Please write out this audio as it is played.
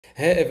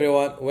Hey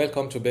everyone,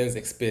 welcome to Ben's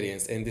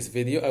Experience. In this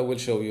video, I will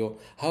show you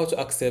how to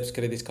accept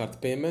credit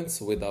card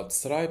payments without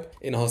Stripe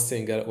in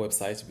Hostinger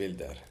website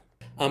builder.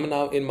 I'm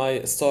now in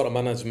my store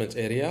management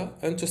area,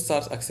 and to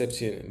start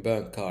accepting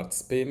bank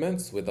cards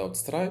payments without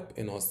Stripe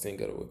in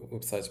Hostinger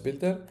website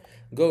builder,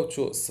 go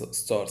to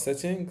store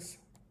settings,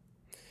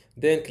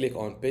 then click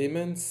on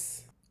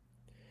payments.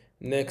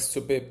 Next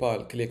to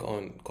PayPal, click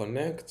on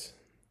connect.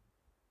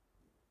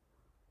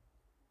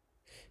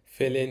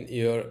 Fill in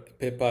your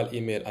PayPal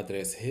email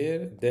address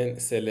here, then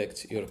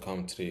select your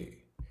country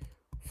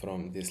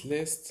from this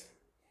list.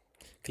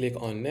 Click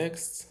on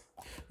next.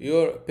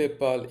 Your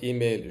PayPal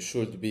email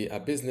should be a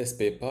business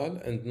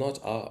PayPal and not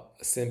a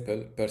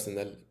simple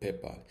personal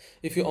PayPal.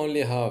 If you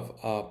only have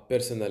a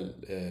personal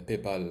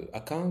PayPal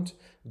account,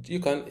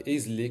 you can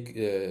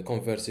easily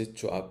convert it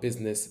to a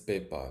business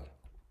PayPal.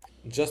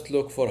 Just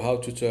look for how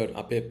to turn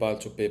a PayPal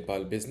to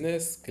PayPal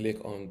business.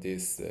 Click on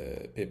this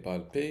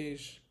PayPal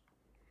page.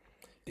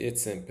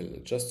 It's simple.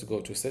 Just go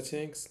to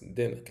settings,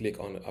 then click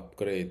on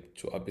upgrade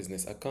to a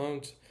business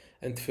account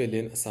and fill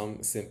in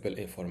some simple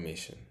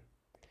information.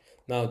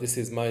 Now this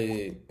is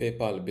my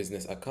PayPal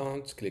business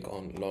account. Click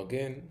on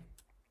login.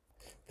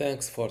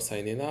 Thanks for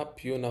signing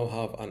up. You now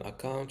have an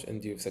account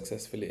and you've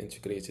successfully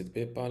integrated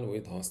PayPal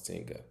with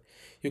Hostinger.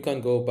 You can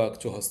go back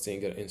to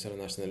Hostinger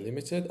International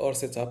Limited or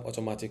set up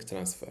automatic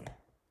transfer.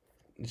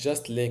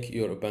 Just link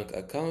your bank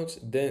account,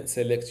 then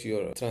select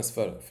your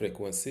transfer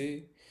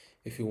frequency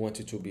if you want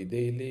it to be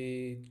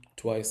daily,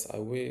 twice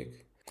a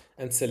week,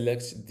 and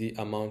select the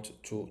amount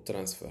to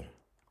transfer.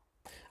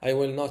 I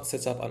will not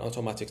set up an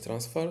automatic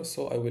transfer,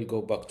 so I will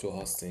go back to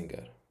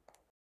Hostinger.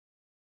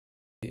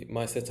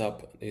 My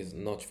setup is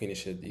not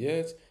finished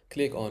yet.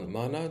 Click on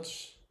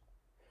manage.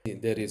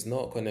 There is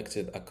no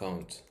connected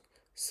account,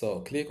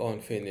 so click on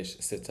finish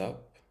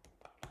setup.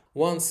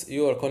 Once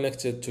you are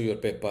connected to your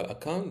PayPal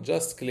account,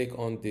 just click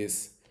on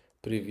this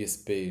previous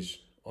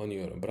page on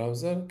your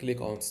browser. Click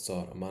on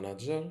Store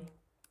Manager.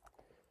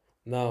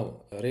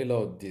 Now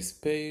reload this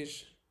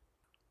page.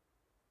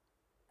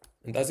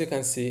 And as you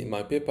can see,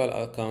 my PayPal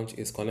account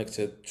is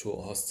connected to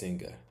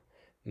Hostinger.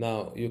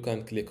 Now you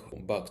can click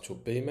back to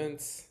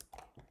payments.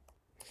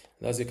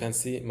 And as you can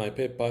see, my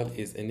PayPal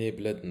is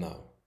enabled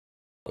now.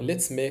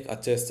 Let's make a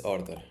test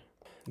order.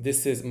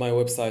 This is my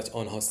website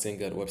on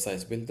Hostinger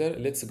website builder.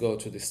 Let's go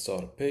to the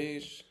store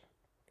page.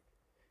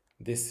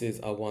 This is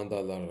a $1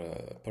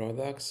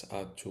 product,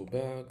 add to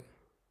bag.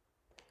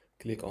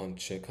 Click on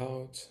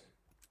checkout.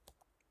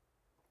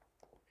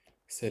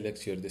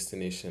 Select your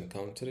destination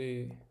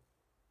country.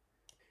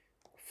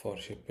 For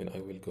shipping, I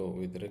will go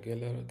with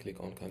regular. Click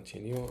on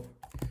continue.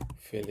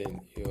 Fill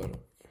in your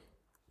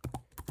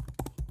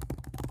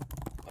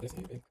address.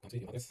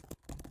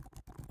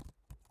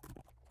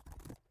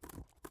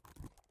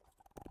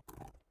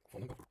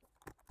 Phone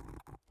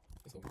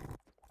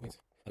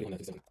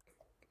number.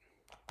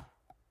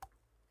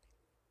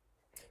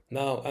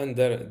 Now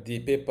under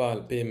the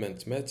PayPal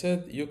payment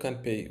method, you can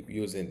pay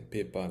using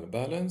PayPal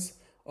balance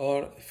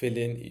or fill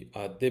in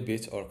a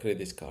debit or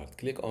credit card.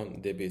 Click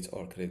on debit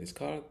or credit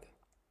card.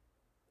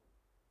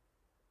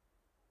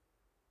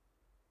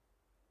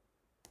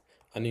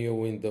 A new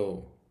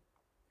window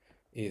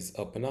is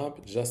open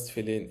up. Just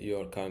fill in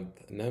your card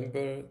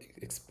number,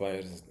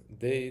 expires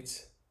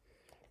date,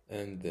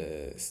 and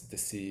the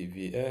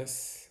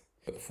CVS.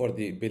 For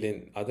the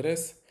billing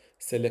address,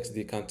 select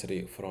the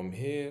country from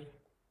here.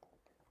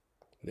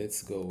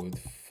 Let's go with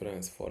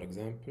France, for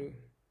example.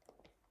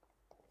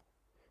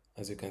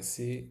 As you can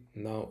see,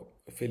 now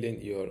fill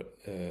in your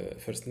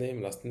first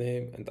name, last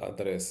name, and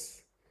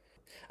address.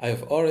 I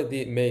have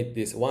already made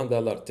this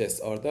 $1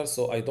 test order,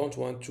 so I don't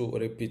want to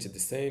repeat the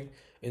same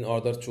in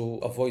order to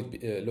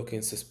avoid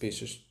looking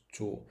suspicious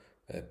to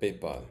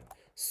PayPal.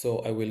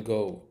 So I will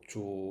go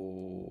to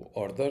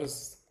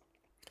orders.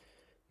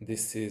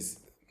 This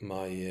is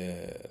my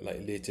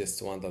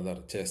latest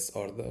 $1 test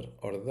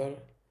order.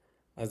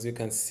 As you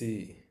can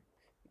see,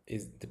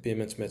 the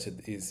payment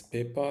method is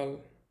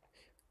PayPal,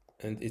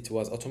 and it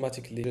was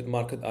automatically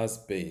marked as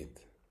paid.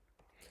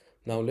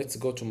 Now let's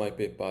go to my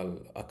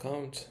PayPal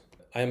account.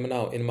 I am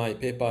now in my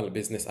PayPal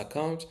business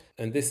account,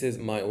 and this is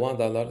my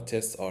 $1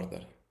 test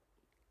order.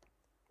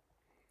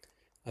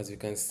 As you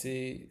can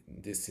see,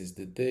 this is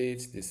the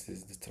date, this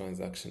is the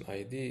transaction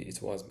ID.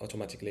 It was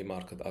automatically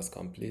marked as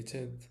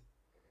completed.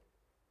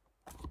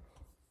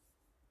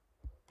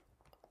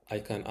 I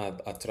can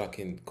add a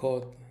tracking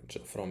code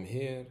from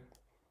here.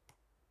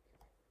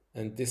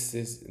 And this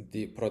is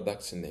the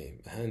product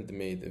name,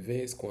 handmade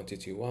vase,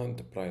 quantity 1,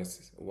 the price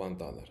is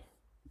 $1.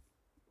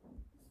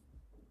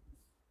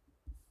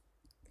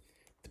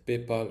 The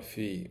PayPal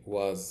fee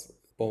was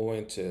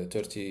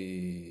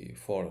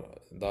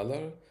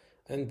 $0.34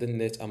 and the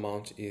net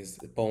amount is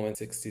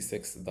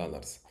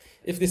 $0.66.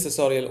 If this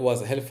tutorial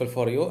was helpful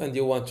for you and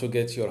you want to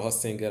get your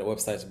Hostinger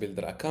website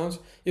builder account,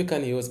 you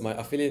can use my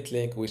affiliate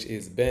link, which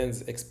is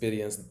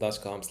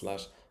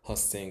bensexperience.com/Hostinger.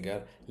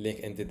 Hostinger, link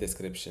in the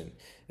description.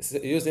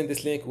 Using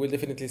this link will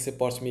definitely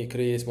support me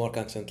create more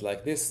content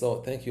like this,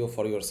 so thank you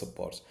for your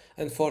support.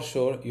 And for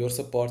sure, your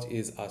support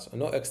is at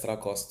no extra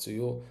cost to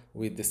you.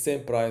 With the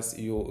same price,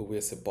 you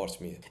will support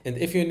me. And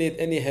if you need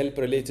any help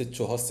related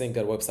to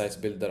Hostinger website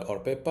builder or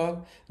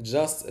PayPal,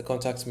 just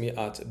contact me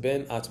at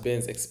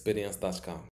ben@bensexperience.com.